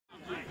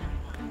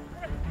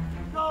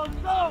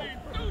Go!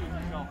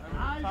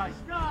 Nice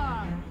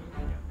shot!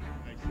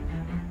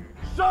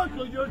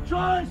 Circle your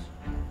choice!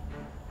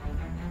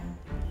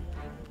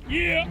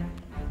 Yeah!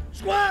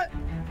 Squat!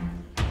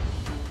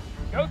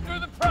 Go through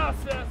the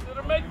process,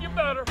 it'll make you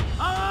better.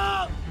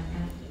 Up!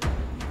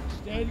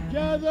 Stay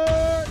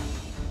together!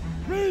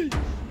 Reach!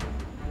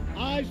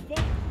 Eyes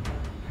forward!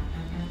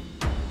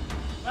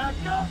 Back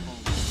up!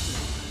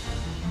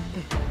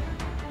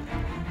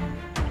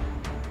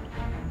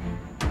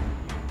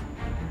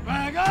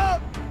 Back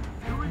up!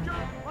 Here we go!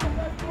 Right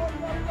leg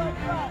forward, left leg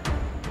back!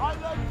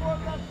 Right leg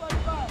forward, left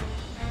leg back!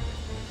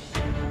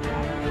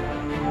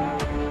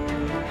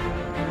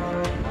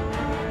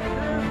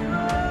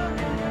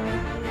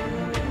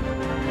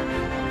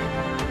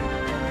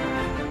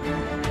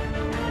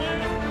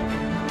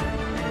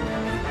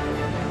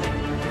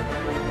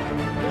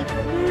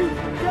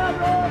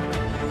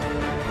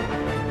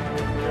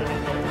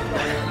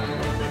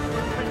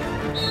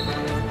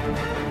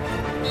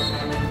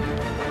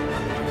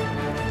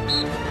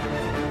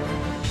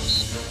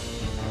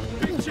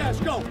 Big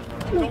chest, go.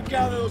 Don't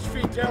gather those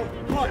feet, Tail.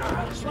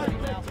 Punch.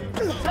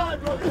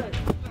 Side rotate.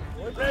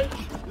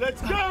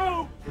 Let's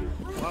go.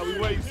 Why we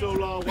waiting so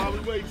long? Why we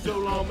waiting so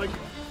long? Make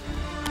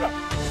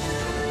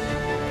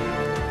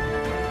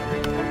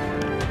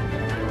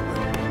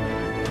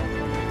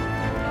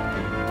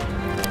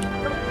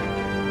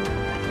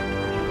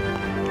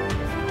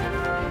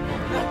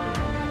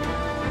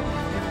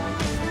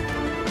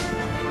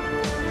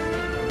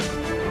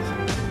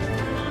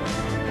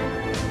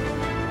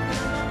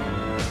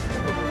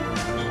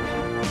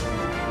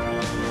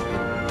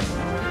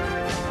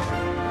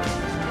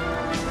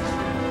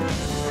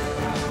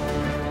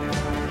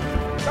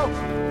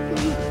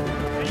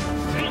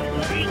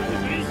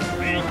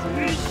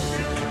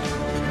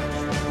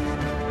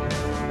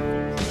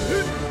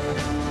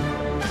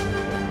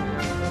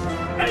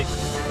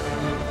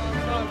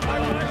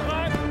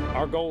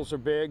Our goals are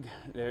big,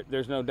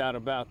 there's no doubt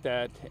about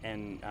that,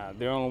 and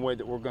the only way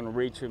that we're going to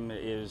reach them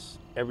is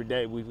every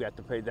day we've got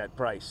to pay that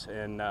price.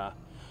 And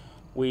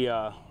we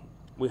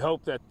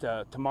hope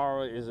that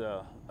tomorrow is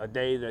a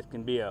day that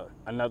can be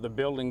another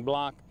building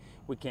block.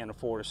 We can't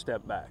afford to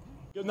step back.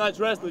 good night's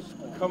rest. Let's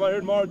come out here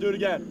tomorrow and do it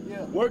again.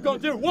 Yeah. We're going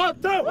to do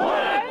 1, 2,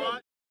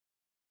 1.